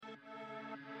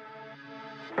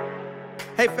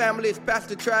Hey family, it's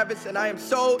Pastor Travis, and I am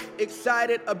so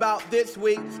excited about this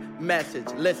week's message.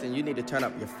 Listen, you need to turn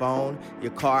up your phone, your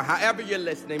car, however you're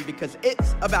listening, because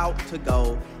it's about to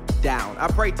go down. I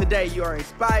pray today you are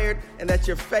inspired and that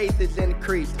your faith is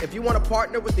increased. If you want to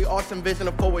partner with the awesome vision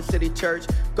of Forward City Church,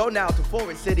 go now to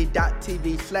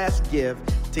forwardcity.tv/give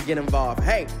to get involved.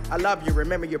 Hey, I love you.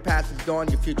 Remember, your past is gone,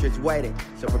 your future is waiting,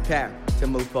 so prepare to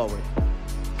move forward.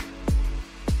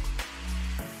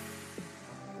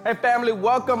 Hey family,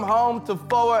 welcome home to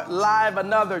Forward Live,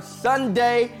 another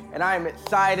Sunday, and I am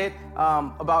excited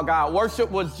about God.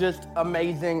 Worship was just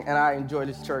amazing, and I enjoy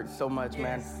this church so much,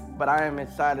 man. But I am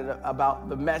excited about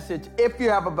the message. If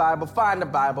you have a Bible, find a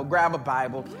Bible, grab a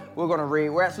Bible. We're going to read.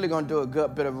 We're actually going to do a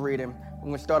good bit of reading. We're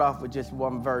going to start off with just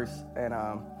one verse and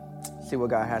see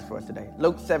what God has for us today.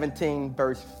 Luke 17,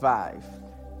 verse 5.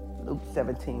 Luke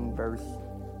 17, verse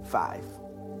 5.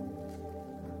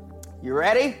 You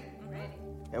ready?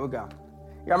 Here we go.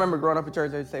 Y'all remember growing up in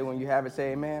church, they say when you have it,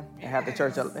 say amen, and half the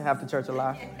church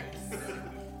alive?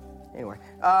 Anyway,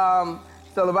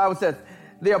 so the Bible says,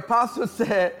 the apostle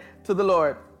said to the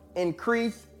Lord,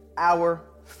 increase our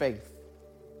faith.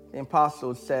 The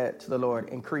apostle said to the Lord,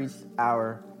 increase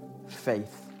our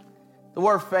faith. The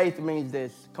word faith means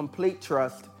this, complete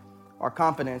trust or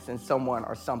confidence in someone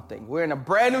or something. We're in a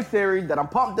brand new series that I'm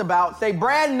pumped about. Say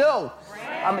brand new.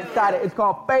 I'm excited. It's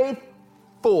called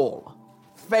Faithful.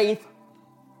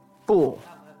 Faithful.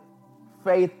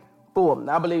 Faithful.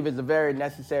 I believe it's a very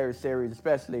necessary series,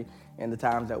 especially in the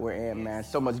times that we're in, man.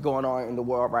 So much going on in the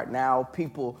world right now.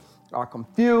 People are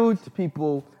confused.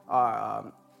 People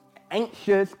are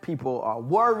anxious. People are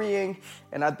worrying.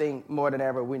 And I think more than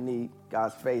ever, we need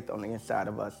God's faith on the inside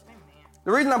of us.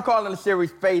 The reason I'm calling the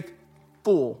series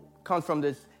Faithful comes from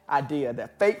this idea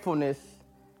that faithfulness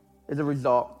is a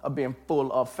result of being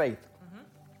full of faith.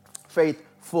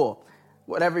 Faithful.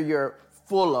 Whatever you're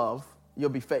full of, you'll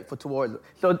be faithful towards it.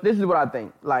 So this is what I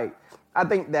think. I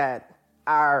think that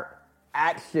our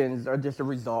actions are just a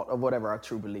result of whatever our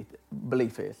true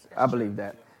belief is. I believe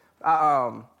that.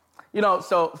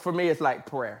 So for me, it's like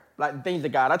prayer, like the things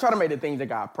of God. I try to make the things of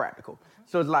God practical.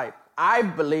 So it's like, I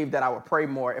believe that I would pray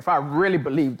more if I really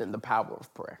believed in the power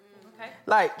of prayer. Okay.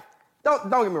 Like, don't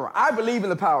get me wrong. I believe in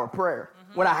the power of prayer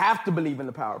when I have to believe in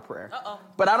the power of prayer.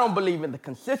 But I don't believe in the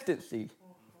consistency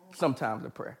sometimes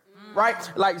of prayer. Right?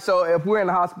 Like, so if we're in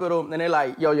the hospital and they're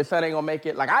like, yo, your son ain't gonna make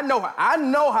it. Like, I know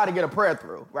how to get a prayer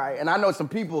through, right? And I know some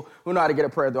people who know how to get a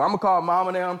prayer through. I'm gonna call mom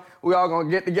and them. We all gonna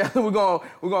get together. We're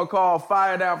gonna call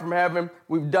fire down from heaven.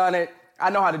 We've done it. I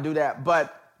know how to do that.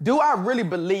 But do I really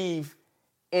believe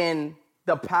in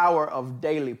the power of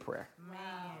daily prayer? Man.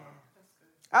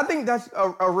 I think that's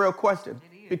a real question.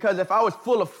 Because if I was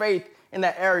full of faith in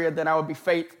that area, then I would be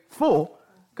faithful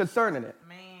concerning it.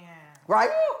 Man. Right?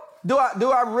 Do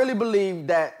I really believe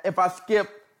that if I skip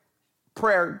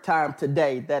prayer time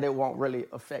today, that it won't really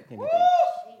affect anything?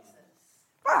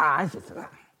 I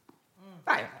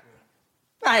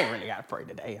ain't really got to pray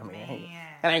today. I mean, it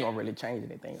ain't going to really change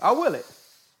anything. Or will it?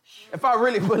 If I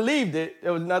really believed it,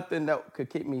 there was nothing that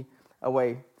could keep me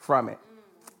away from it.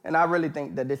 And I really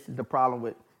think that this is the problem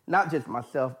with not just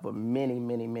myself, but many,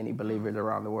 many, many believers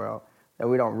around the world, that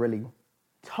we don't really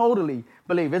totally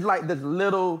believe. It's like this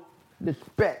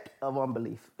speck of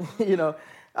unbelief.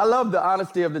 I love the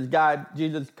honesty of this guy.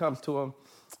 Jesus comes to him,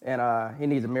 and he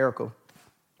needs a miracle.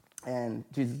 And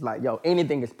Jesus is like, yo,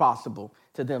 anything is possible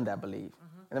to them that believe.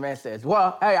 And the man says,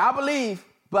 well, hey, I believe,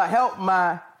 but help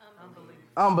my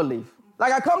unbelief.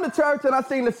 Like, I come to church and I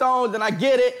sing the songs and I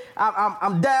get it.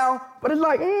 I'm down, but it's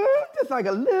like, just like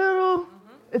a little,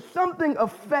 it's something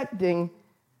affecting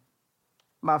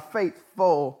my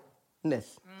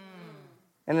faithfulness.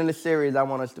 And in this series, I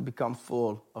want us to become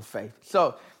full of faith.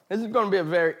 So this is going to be a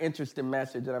very interesting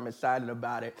message, and I'm excited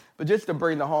about it. But just to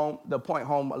bring the point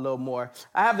home a little more,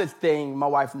 I have this thing, my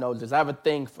wife knows this, I have a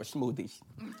thing for smoothies.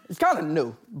 It's kind of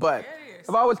new, but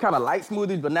I've always kind of liked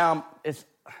smoothies, but now I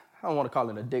don't want to call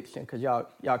it addiction, because y'all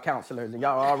counselors, and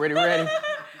y'all are already ready.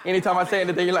 Anytime I say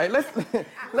anything, you're like, let's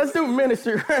do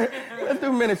ministry. Let's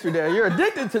do ministry there. You're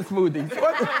addicted to smoothies.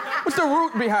 What's the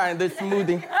root behind this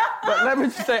smoothie? But let me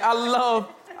just say, I love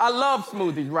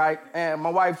smoothies, right? And my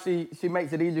wife, she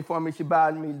makes it easy for me. She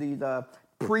buys me these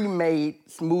pre-made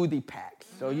smoothie packs.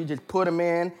 So you just put them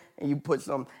in, and you put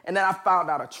some. And then I found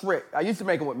out a trick. I used to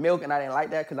make them with milk, and I didn't like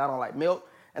that because I don't like milk.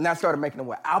 And then I started making them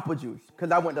with apple juice because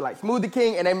I went to like Smoothie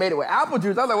King and they made it with apple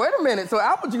juice. I was like, wait a minute. So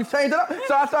apple juice changed it up.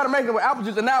 So I started making it with apple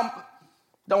juice, and now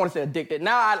don't want to say addicted.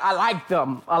 Now I like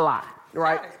them a lot,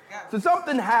 right? Got it. So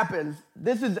something happens.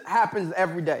 Happens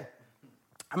every day.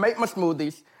 I make my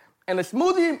smoothies, and the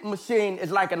smoothie machine is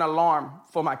like an alarm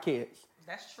for my kids.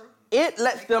 That's true. It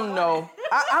lets them know,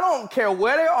 I don't care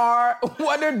where they are,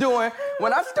 what they're doing.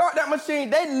 When I start that machine,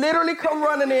 they literally come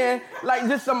running in like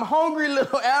just some hungry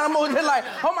little animals. They're like,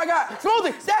 oh my God,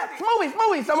 smoothie, Dad,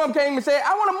 smoothie. Some of them came and said,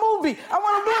 I want a movie.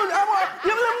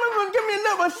 Give me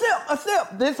a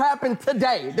sip. This happened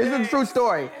today. This is a true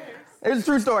story. It's a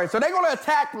true story. So they're going to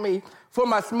attack me for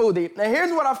my smoothie. And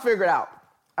here's what I figured out.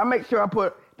 I make sure I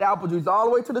put the apple juice all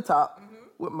the way to the top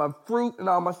with my fruit and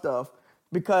all my stuff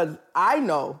because I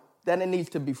know that it needs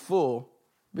to be full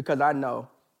because I know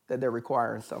that they're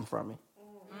requiring something from me.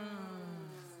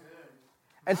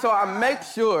 And so I make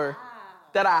sure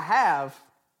that I have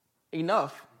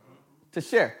enough to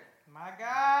share. My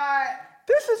God.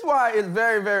 This is why it's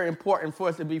very, very important for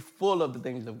us to be full of the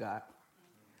things of God,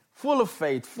 full of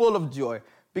faith, full of joy,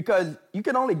 because you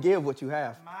can only give what you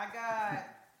have. My God.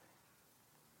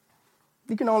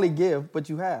 You can only give what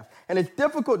you have. And it's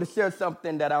difficult to share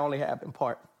something that I only have in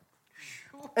part.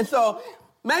 And so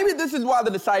maybe this is why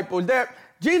the disciples,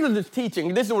 Jesus is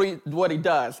teaching. This is what he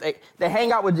does. They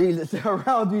hang out with Jesus. They're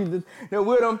around Jesus. They're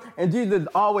with him. And Jesus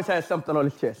always has something on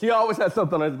his chest. He always has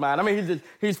something on his mind. I mean,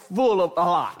 he's full of a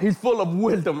lot. He's full of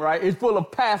wisdom, right? He's full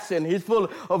of passion. He's full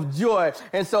of joy.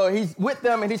 And so he's with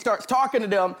them and he starts talking to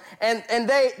them. And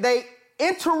they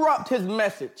interrupt his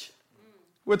message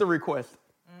with a request.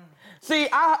 See,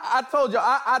 I told you,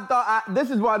 I thought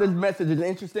this is why this message is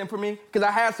interesting for me, because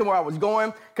I had somewhere I was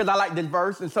going, because I like this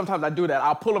verse, and sometimes I do that.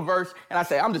 I'll pull a verse, and I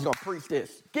say, I'm just going to preach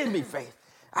this. Give me faith.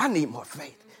 I need more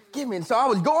faith. Give me. And so I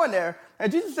was going there,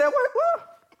 and Jesus said,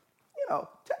 well,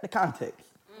 check the context.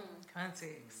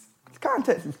 Context.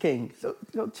 Context is king. So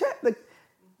check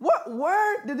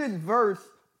where did this verse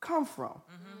come from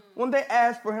when they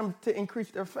asked for him to increase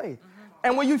their faith?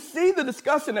 And when you see the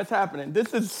discussion that's happening,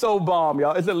 this is so bomb,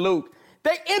 y'all. It's in Luke.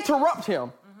 They interrupt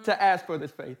him to ask for this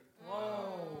faith.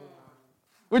 Whoa.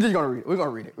 We're just going to read it. We're going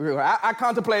to read it. I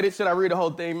contemplated, should I read the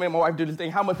whole thing? Me and my wife do this thing.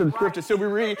 How much of the scripture should we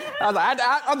read? I was like,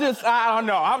 I don't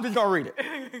know. I'm just going to read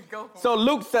it. Go for it. So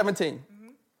Luke 17. And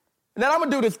then I'm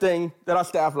going to do this thing that our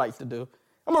staff likes to do.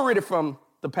 I'm going to read it from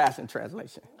the Passion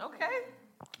Translation. Okay.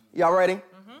 Y'all ready?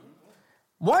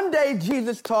 One day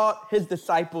Jesus taught his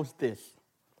disciples this.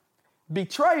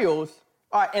 Betrayals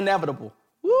are inevitable.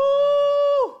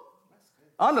 Woo!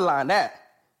 Underline that.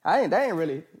 They ain't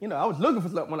really, I was looking for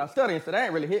something when I was studying, so that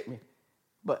ain't really hit me.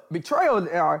 But betrayals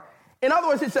are, in other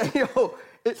words, he said,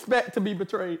 expect to be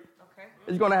betrayed. Okay.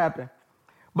 It's going to happen.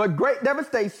 But great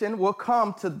devastation will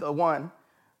come to the one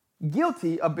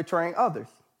guilty of betraying others.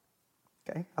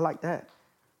 Okay, I like that.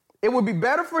 It would be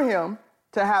better for him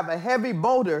to have a heavy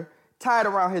boulder tied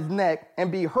around his neck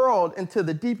and be hurled into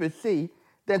the deepest sea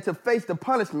than to face the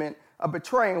punishment of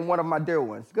betraying one of my dear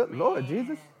ones. Good Lord,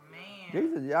 Jesus.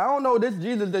 Jesus, I don't know this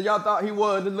Jesus that y'all thought he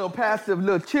was, this little passive,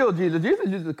 little chill Jesus. Jesus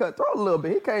used to cut throat a little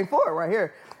bit. He came for it right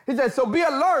here. He said, so be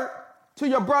alert to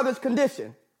your brother's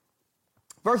condition.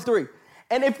 Verse 3.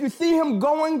 And if you see him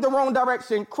going the wrong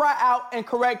direction, cry out and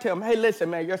correct him. Hey,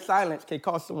 listen, man, your silence can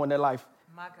cost someone their life.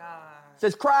 My God. It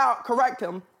says, cry out, correct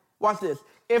him. Watch this.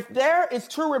 If there is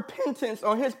true repentance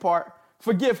on his part,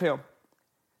 forgive him.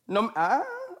 All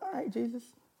right, Jesus.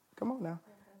 Come on now.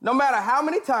 No matter how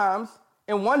many times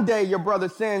in one day your brother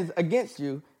sins against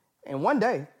you, in one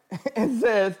day, and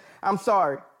says, I'm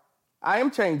sorry, I am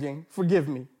changing, forgive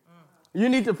me. You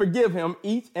need to forgive him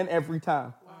each and every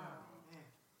time.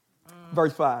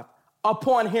 Verse 5.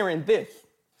 Upon hearing this.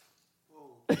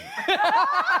 Man.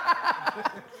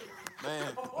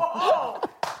 Whoa.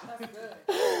 That's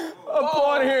good.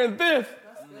 Upon hearing this,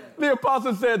 the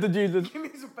apostle said to Jesus, Give me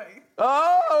some faith.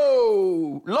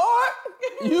 oh, Lord,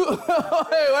 you,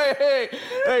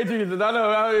 hey, Jesus, I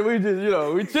know, we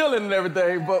just, we chilling and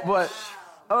everything, but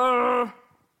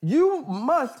you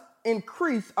must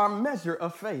increase our measure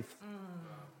of faith.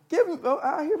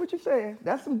 I hear what you're saying.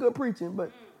 That's some good preaching,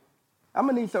 but I'm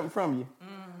going to need something from you.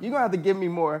 You're going to have to give me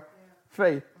more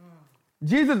faith.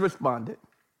 Jesus responded,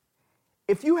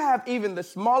 if you have even the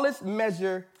smallest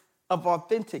measure of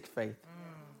authentic faith,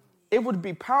 it would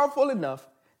be powerful enough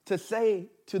to say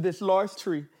to this large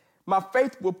tree, my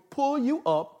faith will pull you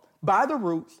up by the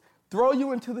roots, throw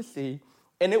you into the sea,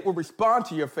 and it will respond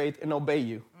to your faith and obey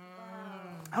you.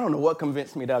 I don't know what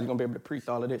convinced me that I was going to be able to preach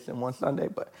all of this in one Sunday,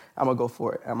 but I'm going to go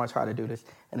for it. I'm going to try to do this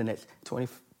in the next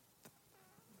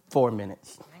 24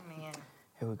 minutes. Amen.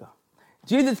 Here we go.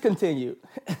 Jesus continued,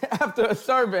 after a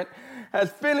servant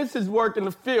has finished his work in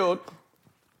the field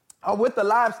or with the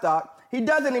livestock, he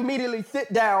doesn't immediately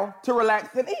sit down to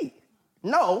relax and eat.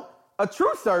 No, a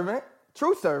true servant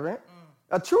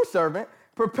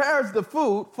prepares the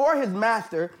food for his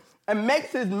master and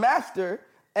makes his master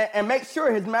and make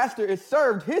sure his master is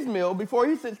served his meal before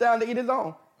he sits down to eat his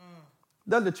own.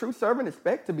 Does the true servant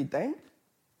expect to be thanked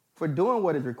for doing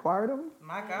what is required of him?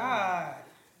 My God.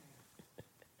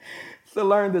 So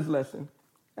learn this lesson.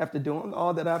 After doing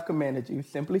all that I've commanded you,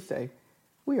 simply say,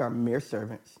 we are mere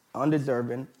servants,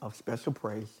 undeserving of special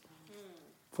praise,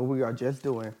 for we are just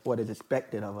doing what is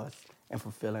expected of us and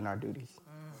fulfilling our duties.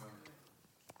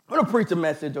 I'm going to preach a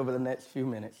message over the next few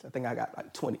minutes. I think I got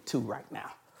like 22 right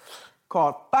now,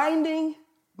 called Finding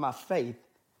My Faith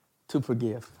to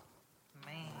Forgive.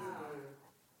 Man.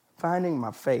 Finding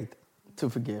my faith to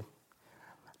forgive.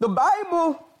 The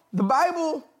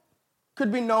Bible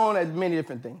could be known as many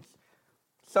different things.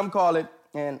 Some call it,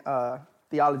 in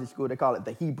theology school, they call it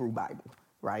the Hebrew Bible,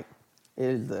 right? It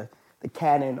is the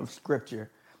canon of Scripture.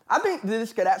 I think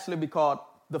this could actually be called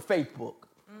the faith book.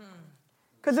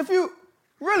 Because if you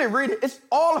really read it, it's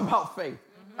all about faith.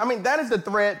 I mean, that is the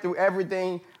thread through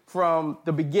everything from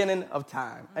the beginning of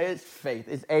time. It's faith.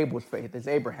 It's Abel's faith. It's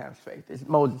Abraham's faith. It's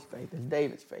Moses' faith. It's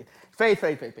David's faith.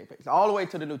 Faith. All the way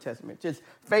to the New Testament. Just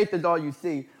faith is all you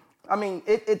see. I mean,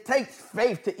 it takes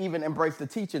faith to even embrace the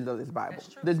teachings of this Bible.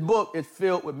 This book is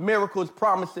filled with miracles,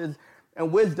 promises,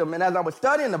 and wisdom. And as I was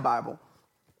studying the Bible,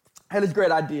 I had this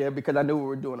great idea because I knew we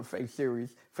were doing a faith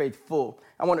series, Faithful.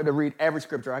 I wanted to read every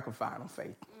scripture I could find on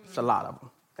faith. It's a lot of them.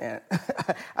 And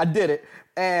I did it.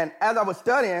 And as I was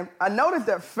studying, I noticed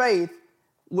that faith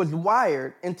was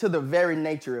wired into the very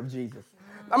nature of Jesus.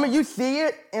 I mean, you see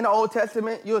it in the Old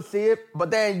Testament, you'll see it,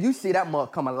 but then you see that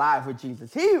mug come alive with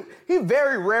Jesus. He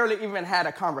very rarely even had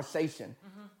a conversation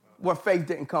where faith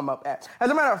didn't come up at. As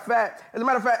a matter of fact,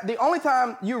 the only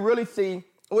time you really see,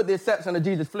 with the exception of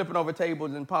Jesus flipping over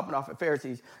tables and popping off at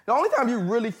Pharisees, the only time you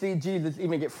really see Jesus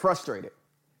even get frustrated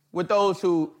with those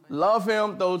who love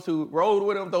him, those who rode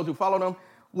with him, those who followed him,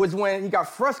 was when he got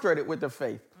frustrated with their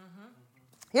faith.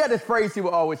 He had this phrase he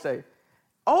would always say,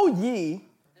 "Oh, ye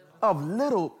of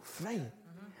little faith."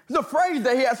 It's a phrase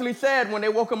that he actually said when they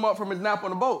woke him up from his nap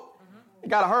on the boat. He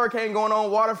got a hurricane going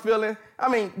on, water filling. I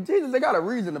mean, Jesus, they got a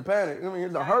reason to panic. I mean,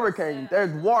 there's a hurricane.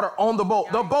 There's water on the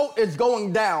boat. The boat is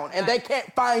going down, and they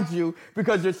can't find you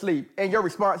because you're asleep. And your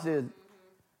response is,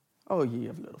 "Oh, ye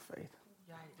of little faith."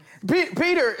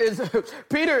 Peter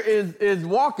is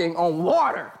walking on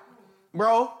water,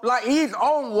 bro. Like, he's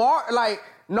on water. Like,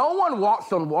 no one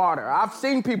walks on water. I've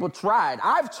seen people try it.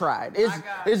 I've tried.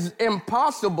 It's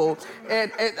impossible.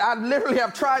 And I literally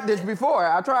have tried this before.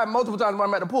 I tried multiple times when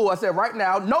I'm at the pool. I said, right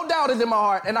now, no doubt is in my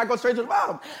heart, and I go straight to the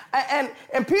bottom.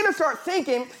 And Peter starts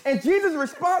sinking, and Jesus'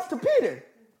 response to Peter,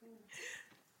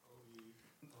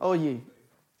 "Oh, ye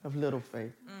of little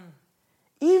faith."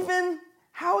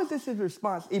 How is this his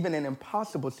response even in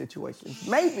impossible situations?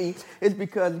 Maybe it's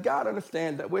because God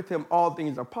understands that with him all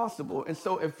things are possible. And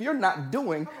so if you're not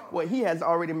doing what he has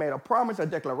already made a promise, a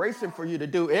declaration for you to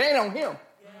do, it ain't on him.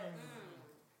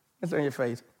 It's on your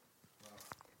faith.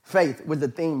 Faith was the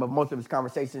theme of most of his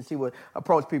conversations. He would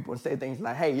approach people and say things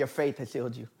like, "Hey, your faith has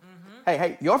healed you."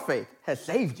 Hey, your faith has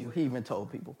saved you, he even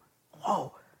told people.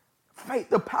 Whoa, faith,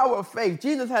 the power of faith.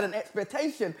 Jesus had an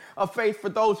expectation of faith for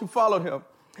those who followed him.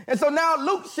 And so now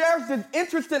Luke shares this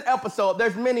interesting episode.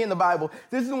 There's many in the Bible.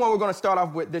 This is the one we're going to start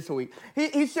off with this week.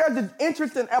 He shares this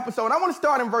interesting episode. And I want to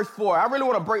start in verse 4. I really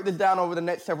want to break this down over the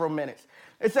next several minutes.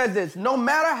 It says this: "No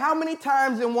matter how many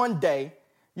times in one day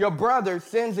your brother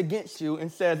sins against you and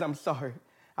says, 'I'm sorry,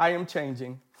 I am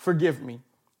changing, forgive me,'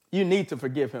 you need to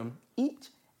forgive him each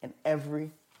and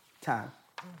every time."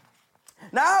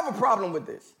 Now, I have a problem with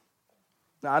this.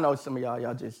 Now, I know some of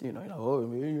y'all just,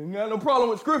 oh, you ain't got no problem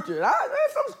with scripture.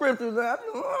 There's some scriptures that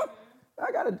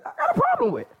I got a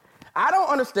problem with. I don't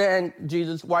understand,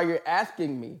 Jesus, why you're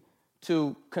asking me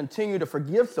to continue to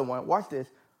forgive someone, watch this,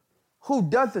 who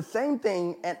does the same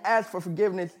thing and asks for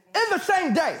forgiveness in the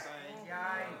same day.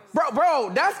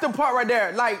 Bro, that's the part right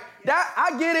there. Like, that,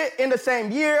 I get it in the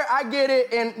same year. I get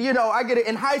it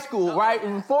in high school, right?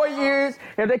 In 4 years,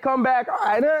 if they come back, all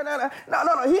right, no.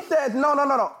 He says,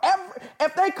 no.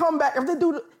 If they come back, if they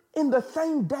do it in the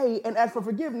same day and ask for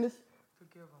forgiveness,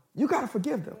 you got to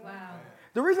forgive them. Wow.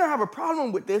 The reason I have a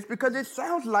problem with this, because it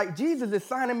sounds like Jesus is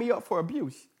signing me up for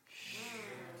abuse.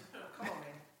 Come on, man.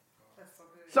 That's so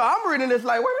good. So I'm reading this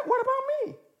like, what about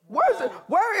me?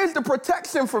 Where is the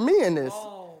protection for me in this?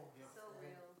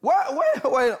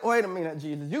 Wait a minute,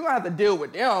 Jesus. You're going to have to deal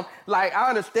with them. Like, I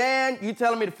understand you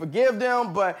telling me to forgive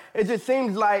them, but it just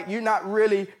seems like you're not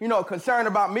really, concerned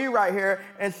about me right here.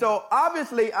 And so,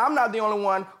 obviously, I'm not the only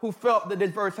one who felt that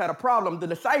this verse had a problem. The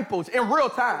disciples, in real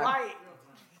time. Right.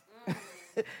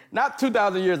 Not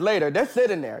 2,000 years later. They're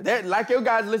sitting there. They're, like you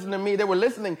guys listening to me, they were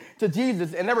listening to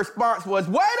Jesus, and their response was,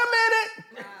 "Wait a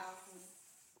minute."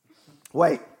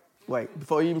 Wait,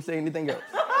 before you even say anything else.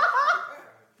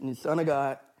 And the Son of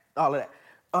God, all of that.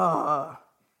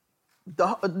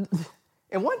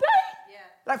 In one day? Yeah.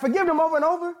 Like forgive them over and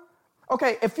over?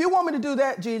 Okay, if you want me to do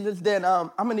that, Jesus, then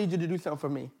I'm going to need you to do something for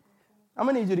me. I'm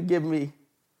going to need you to give me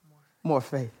more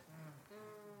faith.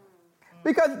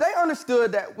 Because they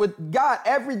understood that with God,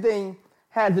 everything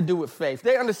had to do with faith.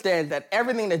 They understand that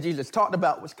everything that Jesus talked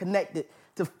about was connected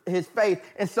to his faith.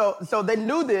 And so they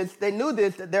knew this,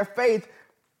 that their faith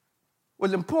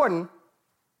was important.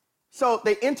 So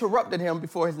they interrupted him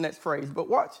before his next phrase. But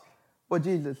watch what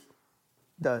Jesus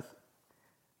does.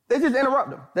 They just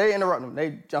interrupt him.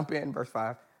 They jump in, verse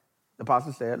 5. The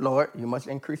apostle said, Lord, you must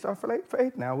increase our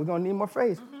faith. Now we're going to need more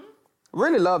faith. Mm-hmm.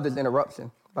 Really love this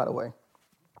interruption, by the way.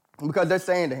 Because they're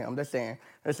saying to him, they're saying,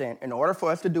 in order for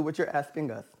us to do what you're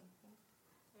asking us,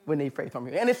 we need faith from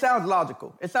you. And it sounds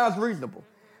logical. It sounds reasonable.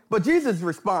 But Jesus'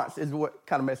 response is what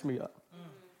kind of messed me up.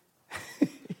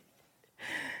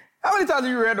 How many times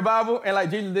have you read the Bible and like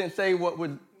Jesus didn't say what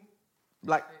was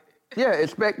like,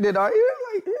 expected or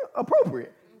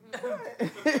appropriate?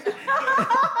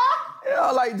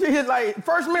 Like Jesus, like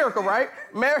first miracle, right?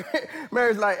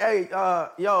 Mary's like, hey,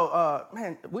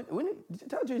 man, we need to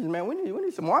tell Jesus, man, we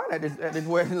need some wine at this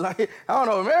wedding. Like, I don't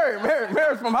know,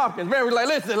 Mary's from Hopkins. Mary was like,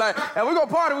 listen, like, and we're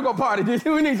gonna party.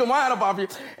 We need some wine up off you.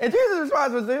 And Jesus'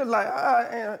 response was like,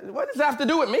 what does this have to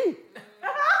do with me?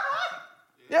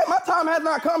 Yeah, my time has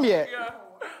not come yet. Yeah.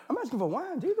 I'm asking for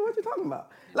wine, Jesus, what you talking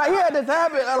about? Like he had this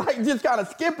habit of like just kind of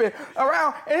skipping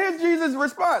around. And here's Jesus'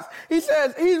 response. He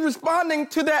says he's responding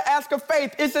to their ask of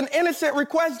faith. It's an innocent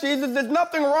request, Jesus. There's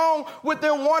nothing wrong with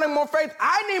them wanting more faith.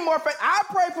 I need more faith. I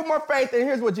pray for more faith. And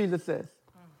here's what Jesus says.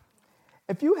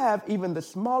 If you have even the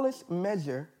smallest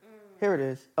measure, here it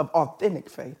is, of authentic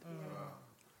faith,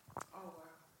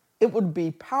 it would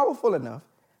be powerful enough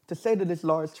to say to this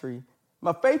large tree,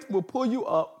 my faith will pull you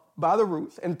up by the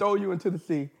roots and throw you into the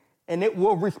sea, and it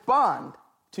will respond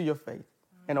to your faith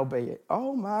and obey it.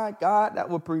 Oh my God, that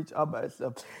will preach all by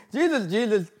itself.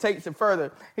 Jesus takes it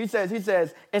further. He says,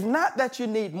 it's not that you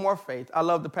need more faith. I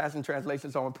love the Passion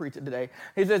Translation, so I'm going to preach it today.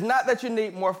 He says, not that you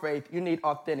need more faith, you need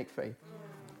authentic faith.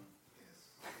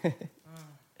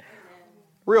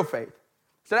 Real faith.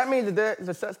 So that means that there's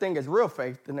a such thing as real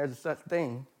faith, and there's a such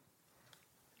thing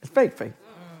as fake faith.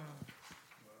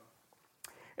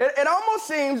 It almost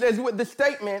seems as with the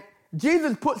statement,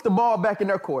 Jesus puts the ball back in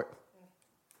their court.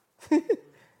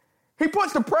 He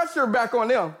puts the pressure back on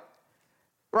them,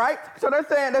 right? So they're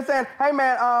saying, hey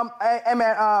man,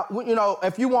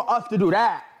 if you want us to do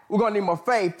that, we're gonna need more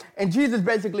faith. And Jesus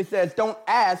basically says, don't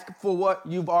ask for what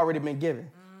you've already been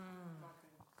given.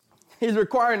 He's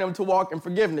requiring them to walk in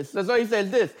forgiveness. So he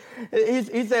says this.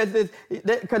 He says this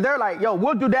because they're like, yo,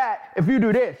 we'll do that if you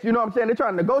do this. You know what I'm saying? They're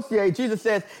trying to negotiate. Jesus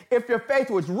says, if your faith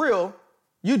was real,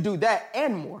 you do that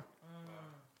and more.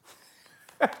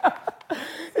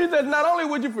 He says, not only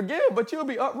would you forgive, but you'll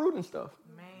be uprooting stuff.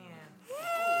 Man.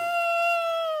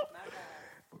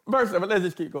 Verse 7, let's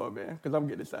just keep going, man, because I'm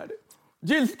getting excited.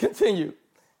 Jesus continued.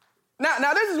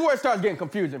 Now this is where it starts getting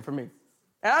confusing for me.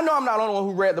 And I know I'm not the only one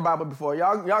who read the Bible before.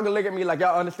 Y'all can look at me like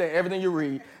y'all understand everything you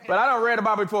read. But I don't read the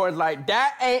Bible before. It's like,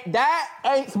 that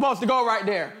ain't supposed to go right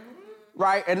there.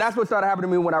 Right? And that's what started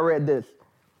happening to me when I read this.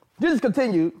 Jesus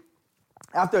continued.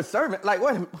 After a servant, like,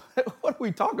 what are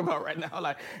we talking about right now?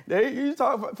 Like, you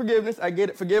talk about forgiveness. I get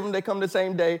it. Forgive them. They come the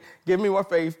same day. Give me more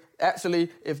faith. Actually,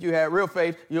 if you had real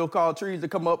faith, you'll call trees to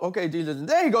come up. Okay, Jesus. And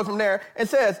then he goes from there and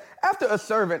says, after a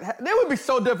servant, it would be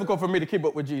so difficult for me to keep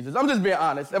up with Jesus. I'm just being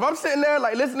honest. If I'm sitting there,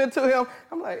 like, listening to him,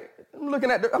 I'm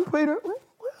looking at I'm Peter. What?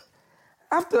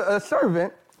 After a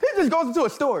servant, he just goes into a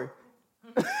story.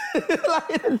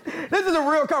 This is a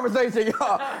real conversation,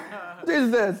 y'all.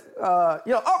 Jesus says,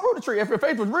 uproot the tree. If your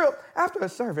faith was real, after a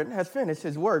servant has finished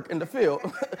his work in the field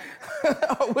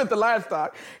with the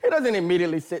livestock, he doesn't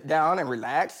immediately sit down and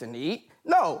relax and eat.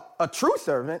 No, a true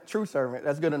servant,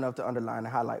 that's good enough to underline and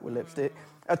highlight with lipstick.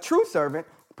 A true servant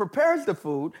prepares the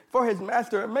food for his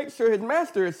master and makes sure his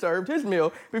master is served his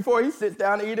meal before he sits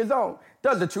down to eat his own.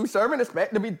 Does the true servant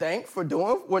expect to be thanked for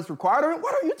doing what's required of him?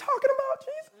 What are you talking about,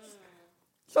 Jesus?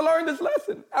 So learn this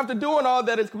lesson. After doing all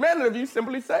that is commanded of you,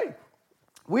 simply say,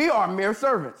 we are mere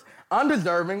servants,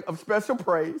 undeserving of special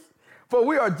praise, for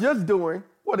we are just doing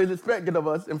what is expected of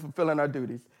us in fulfilling our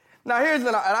duties. Now and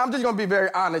I'm just going to be very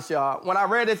honest, y'all. When I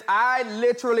read this, I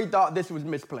literally thought this was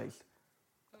misplaced.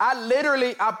 I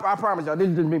promise y'all, this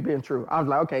is just me being true. I was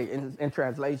like, okay, in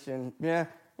translation,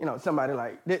 somebody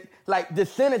like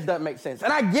this sentence doesn't make sense.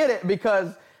 And I get it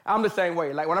because I'm the same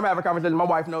way. Like when I'm having a conversation, my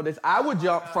wife knows this. I would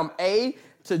jump from A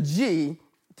to G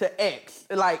to X,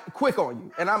 like quick on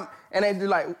you. And I'm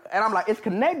like, it's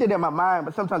connected in my mind,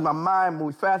 but sometimes my mind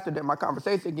moves faster than my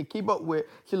conversation can keep up with.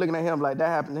 She's looking at him like that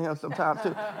happened to him sometimes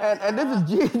too. And this is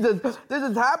Jesus. This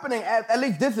is happening. At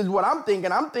least this is what I'm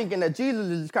thinking. I'm thinking that Jesus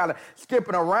is kind of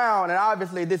skipping around, and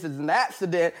obviously this is an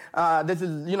accident. This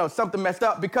is, something messed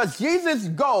up, because Jesus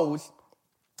goes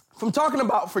from talking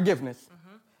about forgiveness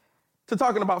to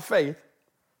talking about faith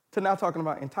to now talking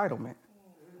about entitlement.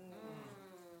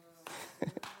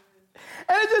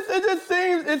 And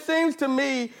it seems to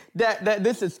me that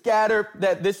this is scattered,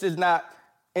 that this is not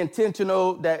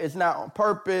intentional, that it's not on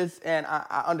purpose, and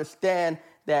I understand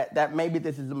that maybe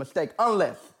this is a mistake,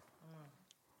 unless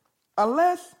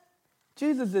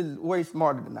Jesus is way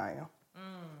smarter than I am.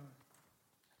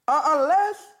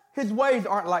 Unless his ways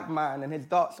aren't like mine and his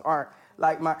thoughts aren't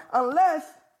like mine, unless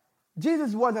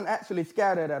Jesus wasn't actually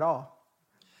scattered at all.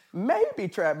 Maybe,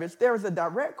 Travis, there is a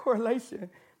direct correlation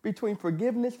between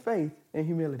forgiveness, faith, and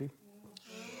humility.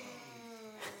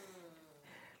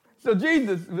 So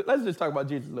Jesus, let's just talk about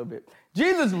Jesus a little bit.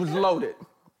 Jesus was loaded.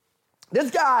 This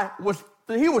guy was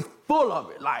full of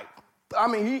it.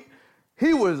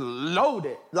 He was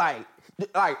loaded, like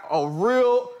a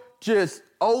real just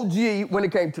OG when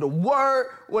it came to the word,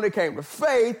 when it came to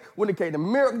faith, when it came to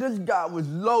miracles. This guy was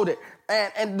loaded.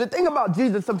 And the thing about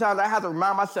Jesus sometimes I have to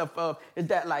remind myself of is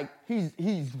that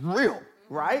he's real,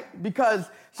 right? Because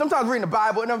sometimes reading the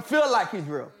Bible, it doesn't feel like he's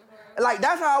real. Like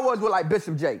that's how I was with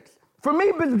Bishop Jakes. For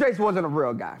me, Bishop Jakes wasn't a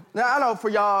real guy. Now I know for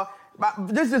y'all,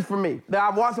 this is for me. That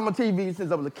I've watched him on TV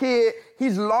since I was a kid.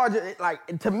 He's larger,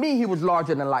 to me, he was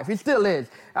larger than life. He still is.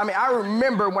 I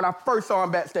remember when I first saw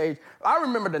him backstage. I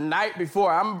remember the night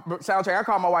before, I'm soundtrack. I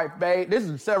called my wife, babe. This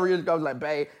is several years ago. I was like,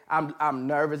 babe, I'm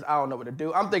nervous. I don't know what to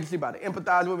do. I'm thinking she's about to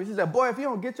empathize with me. She said, boy, if you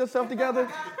don't get yourself together,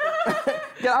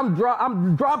 yeah,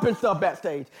 I'm dropping stuff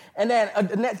backstage. And then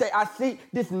the next day, I see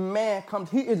this man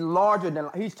comes. He is larger than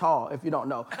life. He's tall, if you don't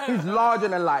know. He's larger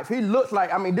than life. He looks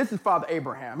like, this is Father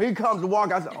Abraham. He comes to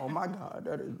walk. I said, oh my God,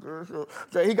 that is good.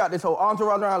 So he got this whole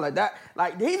entourage around like that.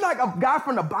 Like he's like a guy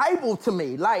from the Bible to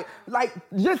me. Like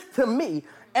just to me.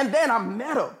 And then I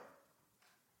met him.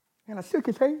 And I shook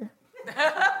his hand.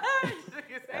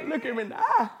 I looked him in the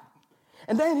eye.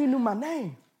 And then he knew my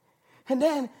name. And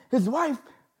then his wife,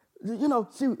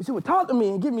 she would talk to me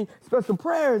and give me special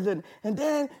prayers. And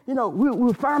then,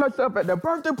 we'll find ourselves at their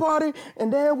birthday party.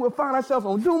 And then we'll find ourselves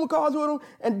on Zoom calls with them.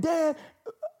 And then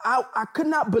I could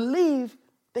not believe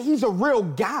that he's a real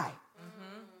guy.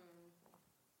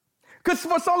 Because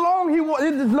for so long,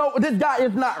 this guy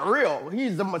is not real.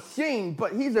 He's a machine,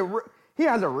 but he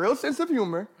has a real sense of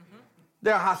humor.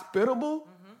 They're hospitable.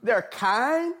 They're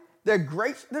kind. They're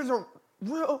great. There's a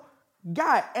real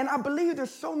guy. And I believe there's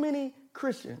so many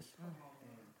Christians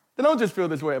that don't just feel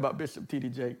this way about Bishop T.D.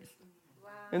 Jakes.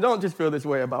 And don't just feel this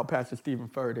way about Pastor Stephen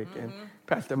Furtick and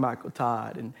Pastor Michael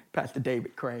Todd and Pastor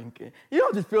David Crank. And you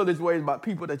don't just feel this way about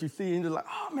people that you see and you're like,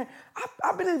 oh man,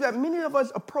 I believe that many of us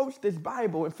approach this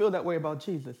Bible and feel that way about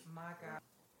Jesus. My God.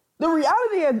 The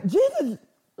reality is Jesus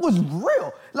was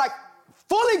real.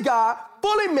 Fully God,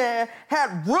 fully man,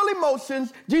 had real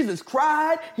emotions. Jesus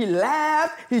cried, he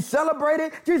laughed, he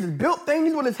celebrated. Jesus built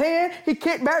things with his hand. He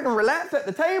kicked back and relaxed at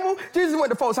the table. Jesus went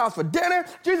to folks' house for dinner.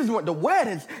 Jesus went to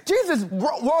weddings. Jesus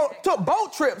took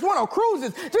boat trips, went on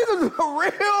cruises. Jesus was a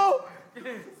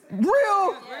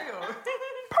real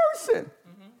person.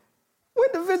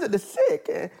 Went to visit the sick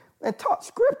and taught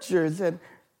scriptures, and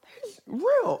he's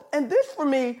real. And this for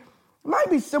me might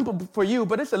be simple for you,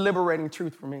 but it's a liberating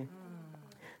truth for me.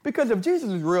 Because if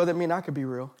Jesus is real, that means I could be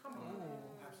real.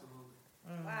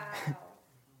 Absolutely. Wow.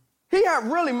 He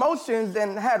had real emotions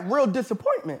and had real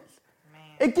disappointments. Man.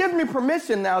 It gives me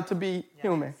permission now to be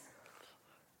human.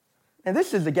 And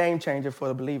this is a game changer for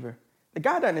the believer. The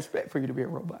God doesn't expect for you to be a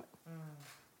robot.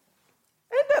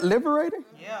 Ain't that liberating?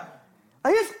 Yeah.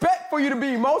 I expect for you to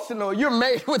be emotional. You're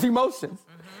made with emotions.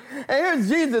 And here's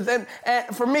Jesus, and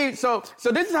for me, so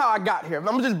this is how I got here. I'm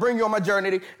gonna just bring you on my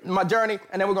journey, and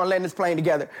then we're gonna land this plane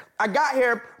together. I got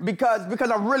here because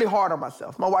I'm really hard on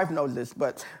myself. My wife knows this,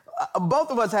 but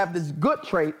both of us have this good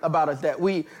trait about us that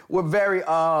we're very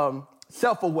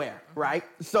self-aware, right?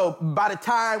 So by the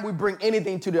time we bring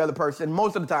anything to the other person,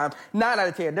 most of the time, 9 out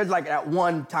of 10, there's that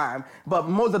one time, but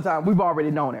most of the time we've already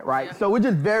known it, right? Yeah. So we're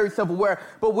just very self-aware.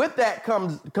 But with that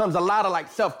comes a lot of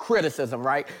self-criticism,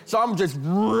 right? So I'm just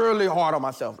really hard on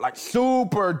myself,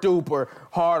 super duper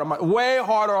hard way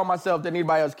harder on myself than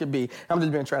anybody else could be. I'm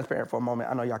just being transparent for a moment.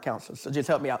 I know y'all counselors, so just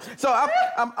help me out. So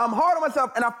I'm hard on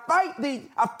myself, and I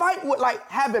fight with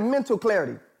having mental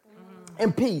clarity.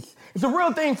 and peace. It's a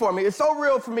real thing for me. It's so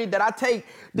real for me that I take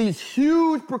these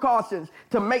huge precautions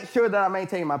to make sure that I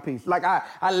maintain my peace. Like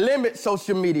I limit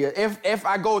social media if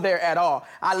I go there at all.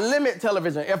 I limit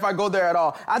television if I go there at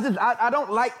all. I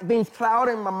don't like things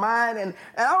clouding my mind, and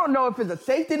I don't know if it's a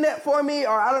safety net for me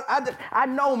or I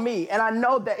know me, and I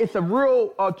know that it's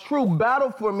a true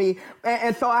battle for me,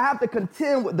 and so I have to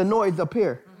contend with the noise up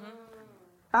here.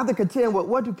 I have to contend with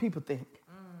what do people think.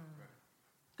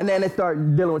 And then they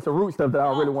start dealing with some root stuff that I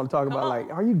don't really want to talk about.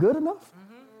 Like, are you good enough?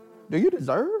 Do you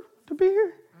deserve to be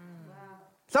here?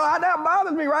 So that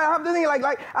bothers me, right? I have to think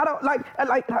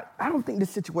I don't think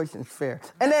this situation is fair.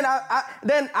 And then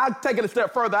I take it a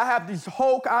step further. I have these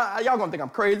whole, y'all gonna think I'm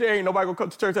crazy. Ain't nobody gonna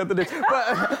come to church after this.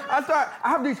 But I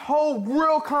have these whole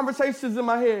real conversations in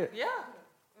my head. Yeah.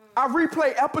 I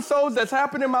replay episodes that's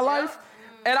happened in my life,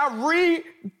 and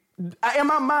in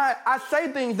my mind, I say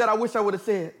things that I wish I would have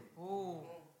said.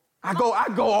 I go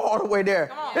all the way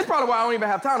there. That's probably why I don't even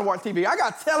have time to watch TV. I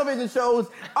got television shows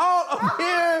all up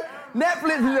here.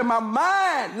 Netflix is in my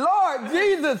mind. Lord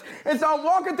Jesus. And so I'm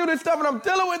walking through this stuff and I'm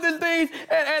dealing with these things.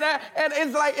 And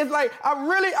it's like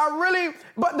I really,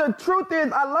 but the truth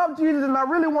is I love Jesus and I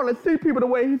really want to see people the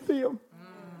way he sees them.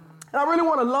 And I really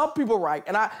want to love people right.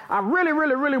 And I really,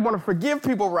 really, really want to forgive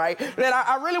people right. And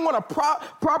I really want to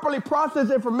properly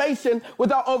process information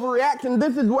without overreaction.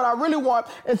 This is what I really want.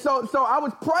 And so I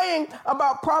was praying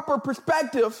about proper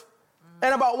perspective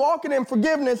and about walking in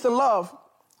forgiveness and love.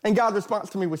 And God's response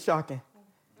to me was shocking.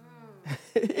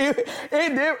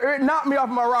 It knocked me off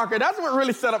my rocker. That's what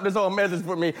really set up this whole message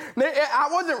for me. I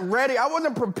wasn't ready. I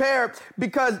wasn't prepared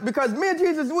because me and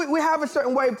Jesus, we have a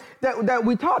certain way that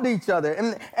we talk to each other.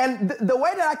 And the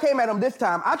way that I came at him this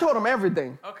time, I told him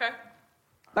everything. Okay.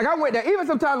 Like I went there, even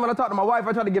sometimes when I talk to my wife,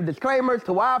 I try to give disclaimers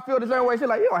to why I feel the certain way. She's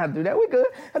like, you don't have to do that, we good.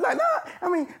 I was like, nah, I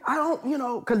mean, I don't,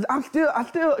 because I'm still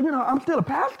a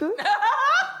pastor.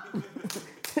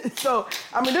 So,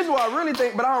 I mean, this is what I really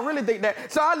think, but I don't really think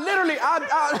that. So I literally, Come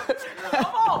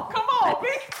on, be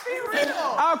real.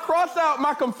 I'll cross out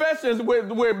my confessions with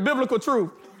biblical truth,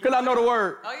 because I know the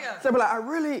word. Oh, yeah. So, but like, I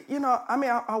really,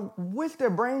 I wish their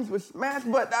brains were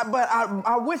smashed, but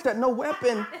I wish that no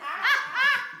weapon.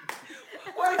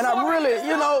 And I really,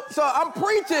 so I'm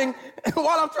preaching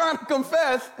while I'm trying to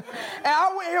confess. And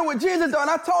I went here with Jesus, though, and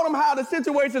I told him how the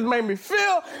situations made me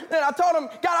feel. And I told him,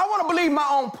 God, I want to believe my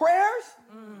own prayers.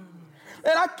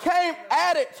 And I came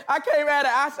at it.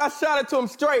 I shot it to him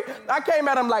straight. I came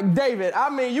at him like David.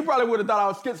 I mean, you probably would have thought I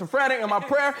was schizophrenic in my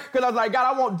prayer because I was like,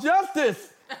 God, I want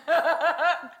justice.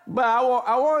 But I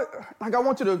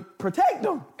want you to protect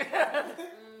them.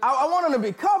 I want them to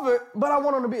be covered, but I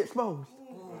want them to be exposed.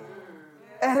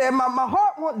 And my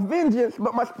heart wants vengeance,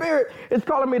 but my spirit is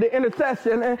calling me to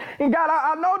intercession. And God,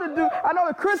 I know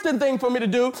the Christian thing for me to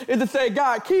do is to say,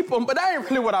 God, keep them, but that ain't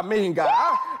really what I mean, God.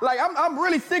 I'm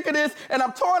really sick of this, and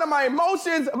I'm torn in my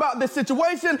emotions about this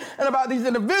situation and about these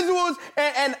individuals.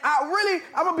 And I'm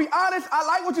gonna be honest, I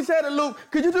like what you said to Luke.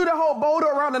 Could you do the whole boulder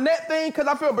around the net thing? Because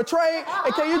I feel betrayed.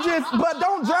 And can you but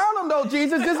don't drown them though,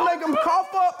 Jesus. Just make them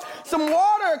cough up some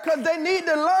water because they need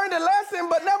to learn the lesson.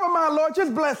 But never mind, Lord,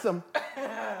 just bless them.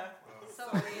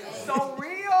 So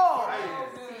real.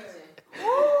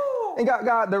 And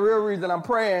God, the real reason I'm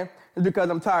praying is because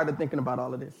I'm tired of thinking about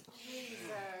all of this.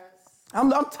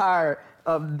 I'm tired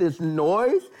of this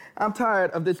noise. I'm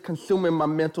tired of this consuming my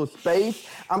mental space.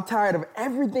 I'm tired of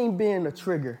everything being a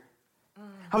trigger.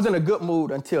 I was in a good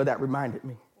mood until that reminded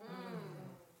me.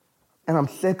 And I'm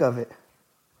sick of it.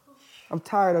 I'm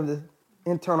tired of the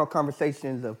internal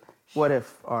conversations of what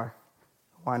if or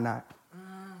why not.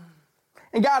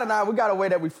 And God and I, we got a way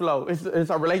that we flow. It's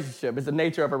our relationship. It's the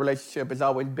nature of a relationship. It's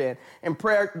always been. In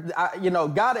prayer,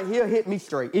 God, he'll hit me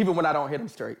straight, even when I don't hit him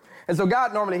straight. And so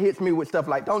God normally hits me with stuff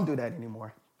like, don't do that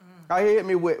anymore. Or he'll hit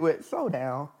me with slow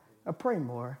down, or pray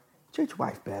more, treat your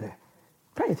wife better,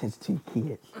 pay attention to your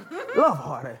kids, love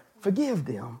harder, forgive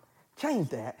them, change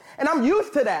that. And I'm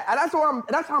used to that. And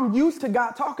that's how I'm used to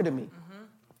God talking to me.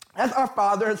 That's our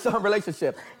father and son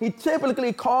relationship. He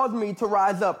typically calls me to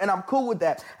rise up, and I'm cool with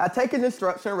that. I take his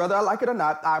instruction, whether I like it or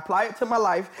not. I apply it to my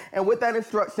life, and with that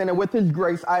instruction and with his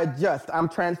grace, I adjust. I'm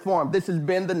transformed. This has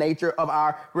been the nature of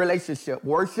our relationship.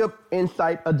 Worship,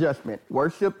 insight, adjustment.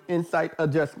 Worship, insight,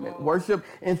 adjustment. Worship,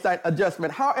 insight,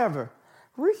 adjustment. However,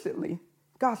 recently,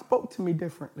 God spoke to me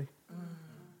differently.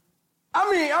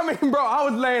 I mean, bro, I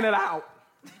was laying it out.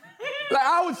 Like,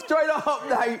 I was straight up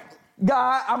like,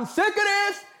 God, I'm sick of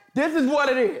this. This is what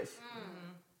it is.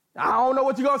 I don't know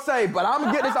what you're going to say, but I'm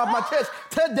going to get this off my chest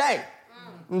today.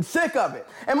 I'm sick of it.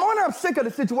 And more than I'm sick of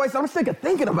the situation, I'm sick of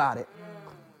thinking about it.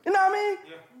 You know what I mean?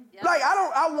 Yeah. Like,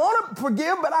 I want to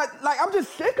forgive, but I'm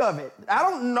just sick of it. I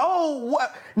don't know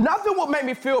nothing will make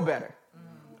me feel better,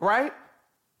 right?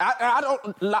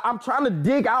 I'm trying to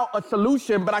dig out a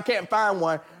solution, but I can't find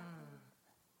one.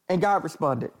 And God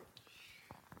responded.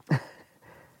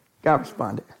 God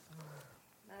responded.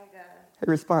 He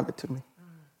responded to me.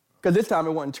 Because this time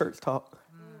it wasn't church talk.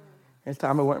 This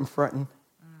time it wasn't fronting.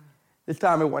 This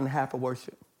time it wasn't half of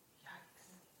worship.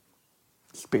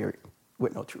 Spirit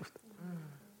with no truth.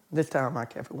 This time I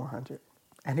kept it 100.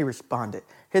 And he responded.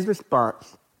 His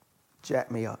response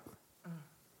jacked me up.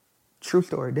 True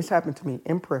story. This happened to me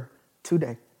in prayer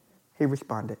today. He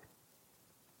responded,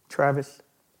 Travis,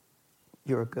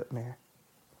 you're a good man.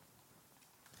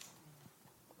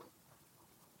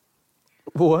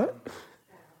 What?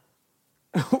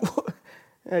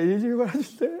 Hey, did you hear what I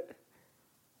just said?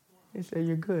 He said,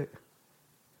 you're good.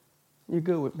 You're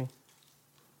good with me.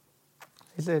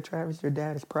 He said, Travis, your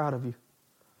dad is proud of you.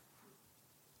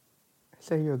 He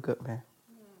said, you're a good man.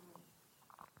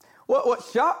 What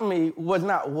shocked me was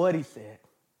not what he said.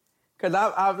 Because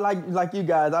I've like you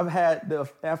guys, I've had the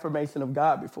affirmation of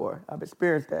God before. I've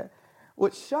experienced that.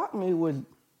 What shocked me was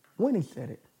when he said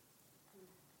it.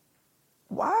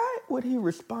 Why would he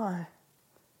respond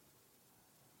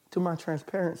to my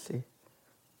transparency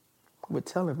with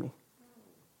telling me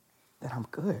that I'm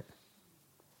good?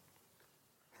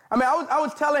 I mean, I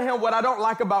was telling him what I don't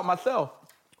like about myself,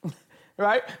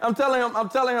 right? I'm telling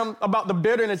him about the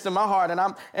bitterness in my heart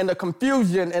and the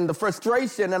confusion and the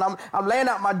frustration, and I'm laying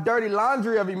out my dirty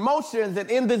laundry of emotions,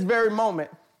 and in this very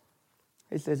moment,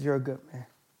 he says, you're a good man.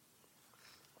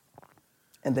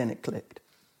 And then it clicked.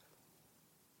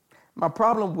 My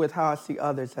problem with how I see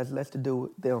others has less to do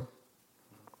with them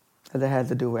as it has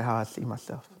to do with how I see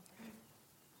myself.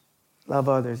 Love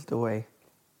others the way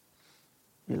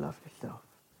you love yourself.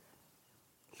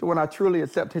 So when I truly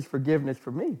accept his forgiveness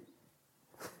for me,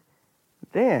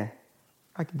 then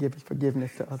I can give his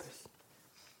forgiveness to others.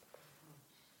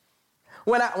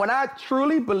 When I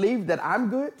truly believe that I'm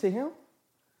good to him,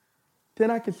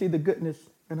 then I can see the goodness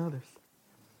in others.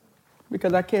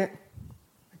 Because I can't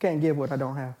give what I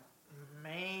don't have.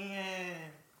 Man.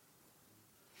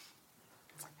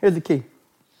 Here's the key.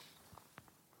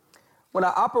 When I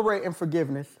operate in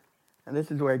forgiveness, and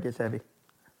this is where it gets heavy.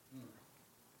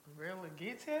 Really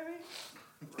gets heavy?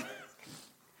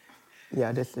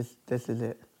 Yeah, this is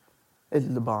it. This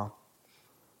is the bomb.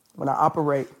 When I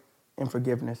operate in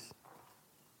forgiveness,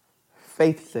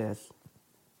 faith says,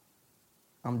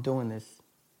 I'm doing this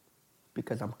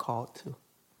because I'm called to.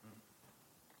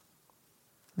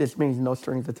 This means no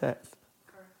strings attached.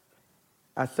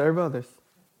 I serve others.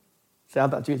 See, I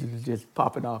thought Jesus was just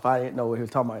popping off. I didn't know what he was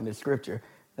talking about in this scripture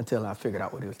until I figured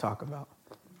out what he was talking about.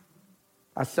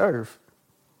 I serve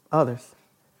others,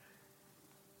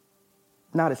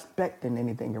 not expecting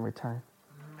anything in return.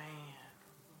 Man.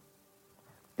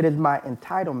 It is my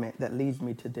entitlement that leads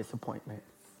me to disappointment.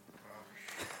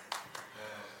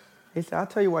 He said, I'll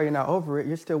tell you why you're not over it.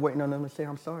 You're still waiting on them to say,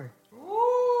 I'm sorry.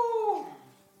 Ooh.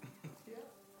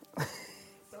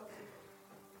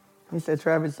 He said,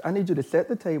 Travis, I need you to set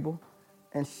the table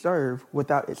and serve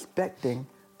without expecting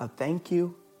a thank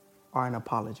you or an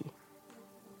apology.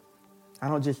 I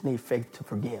don't just need faith to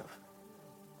forgive.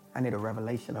 I need a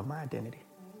revelation of my identity.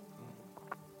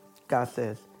 God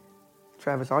says,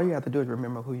 Travis, all you have to do is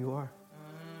remember who you are.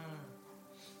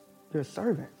 You're a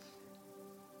servant.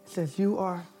 He says, you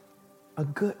are a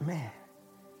good man.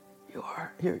 You're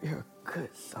a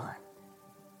good son.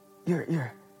 You're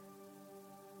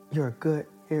a good,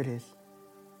 here it is,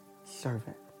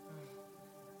 servant.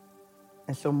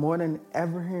 And so more than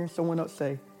ever hearing someone else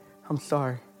say, I'm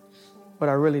sorry, what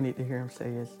I really need to hear him say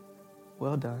is,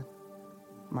 well done,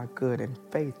 my good and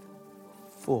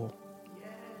faithful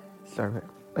servant.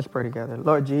 Let's pray together.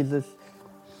 Lord Jesus,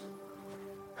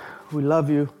 we love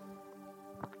you.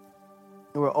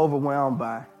 We're overwhelmed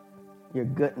by your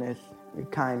goodness, your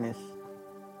kindness.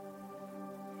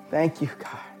 Thank you,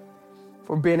 God,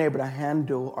 for being able to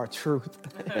handle our truth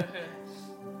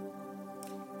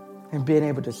and being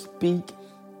able to speak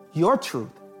your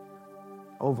truth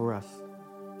over us.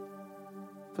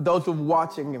 For those who are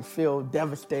watching and feel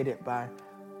devastated by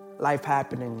life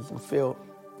happenings and feel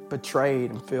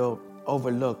betrayed and feel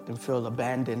overlooked and feel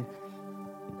abandoned,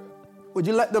 would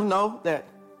you let them know that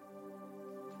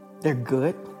they're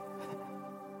good?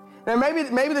 And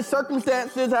maybe the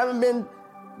circumstances haven't been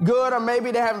good, or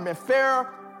maybe they haven't been fair,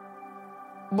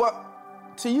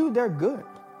 but to you, they're good.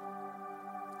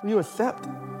 You accept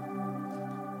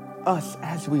us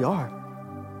as we are.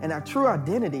 And our true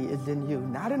identity is in you,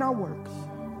 not in our works.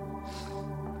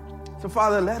 So,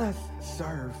 Father, let us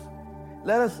serve.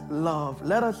 Let us love.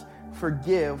 Let us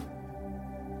forgive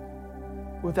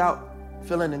without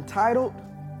feeling entitled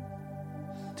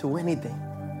to anything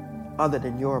other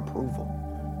than your approval.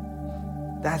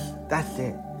 That's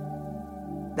it.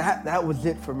 That was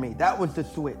it for me. That was the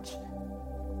switch.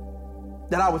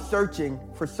 That I was searching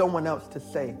for someone else to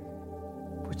say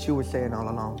what you were saying all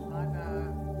along. My God.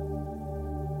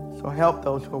 So help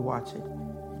those who are watching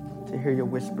to hear your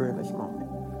whisper in this moment.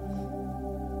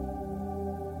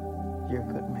 You're a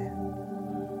good man.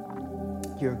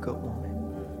 You're a good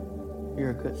woman.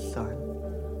 You're a good son.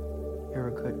 You're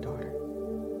a good daughter.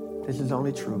 This is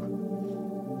only true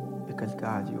because,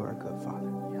 God, you are a good father.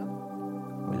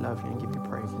 We love you and give you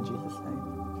praise in Jesus' name.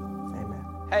 Amen.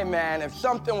 Hey, man, if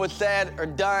something was said or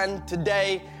done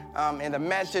today in the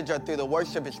message or through the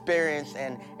worship experience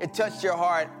and it touched your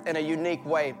heart in a unique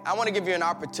way, I want to give you an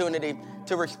opportunity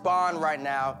to respond right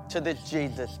now to this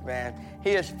Jesus, man.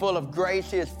 He is full of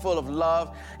grace. He is full of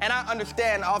love. And I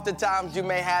understand oftentimes you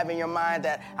may have in your mind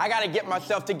that I got to get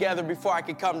myself together before I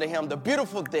can come to him. The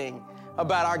beautiful thing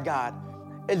about our God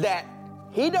is that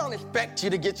he don't expect you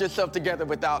to get yourself together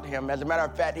without him. As a matter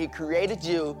of fact, he created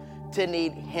you to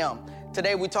need him.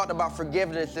 Today we talked about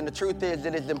forgiveness, and the truth is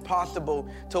it is impossible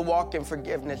to walk in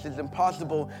forgiveness. It's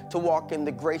impossible to walk in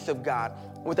the grace of God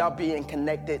without being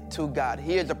connected to God.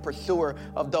 He is a pursuer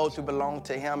of those who belong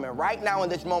to him. And right now in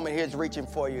this moment, he is reaching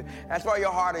for you. That's why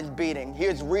your heart is beating. He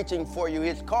is reaching for you. He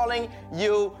is calling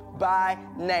you by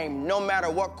name. No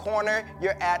matter what corner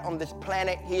you're at on this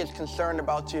planet, he is concerned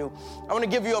about you. I want to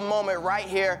give you a moment right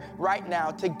here, right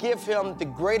now, to give him the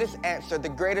greatest answer, the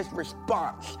greatest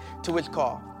response to his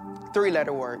call.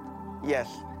 3-letter word, yes.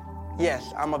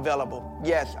 Yes, I'm available.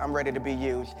 Yes, I'm ready to be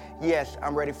used. Yes,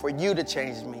 I'm ready for you to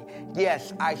change me.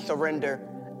 Yes, I surrender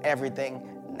everything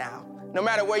now. No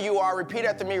matter where you are, repeat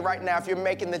after me right now. If you're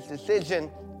making this decision,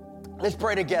 let's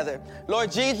pray together. Lord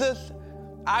Jesus,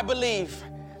 I believe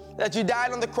that you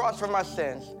died on the cross for my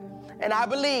sins. And I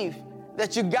believe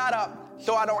that you got up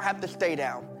so I don't have to stay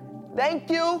down. Thank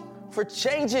you for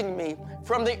changing me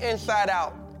from the inside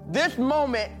out. This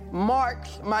moment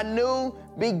marks my new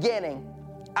beginning.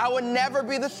 I will never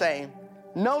be the same.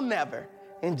 No, never.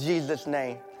 In Jesus'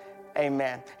 name,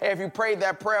 amen. Hey, if you prayed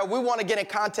that prayer, we want to get in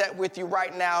contact with you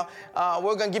right now.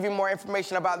 We're going to give you more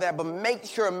information about that, but make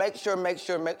sure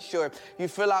you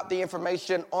fill out the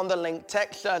information on the link.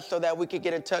 Text us so that we can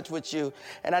get in touch with you.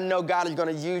 And I know God is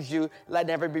going to use you like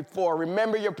never before.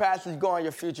 Remember, your past is gone,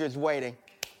 your future is waiting.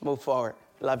 Move forward.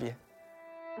 Love you.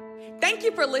 Thank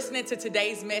you for listening to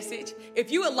today's message.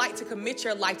 If you would like to commit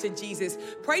your life to Jesus,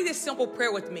 pray this simple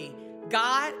prayer with me.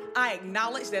 God, I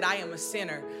acknowledge that I am a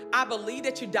sinner. I believe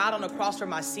that you died on the cross for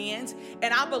my sins,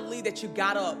 and I believe that you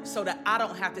got up so that I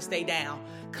don't have to stay down.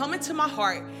 Come into my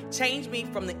heart, change me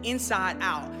from the inside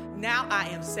out. Now I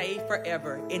am saved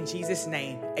forever. In Jesus'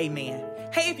 name, amen.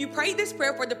 Hey, if you prayed this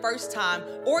prayer for the first time,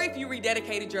 or if you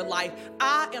rededicated your life,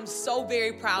 I am so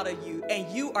very proud of you,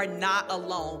 and you are not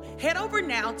alone. Head over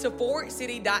now to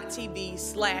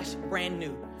forwardcity.tv/brand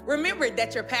new. Remember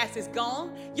that your past is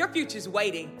gone, your future's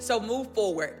waiting, so move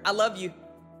forward. I love you.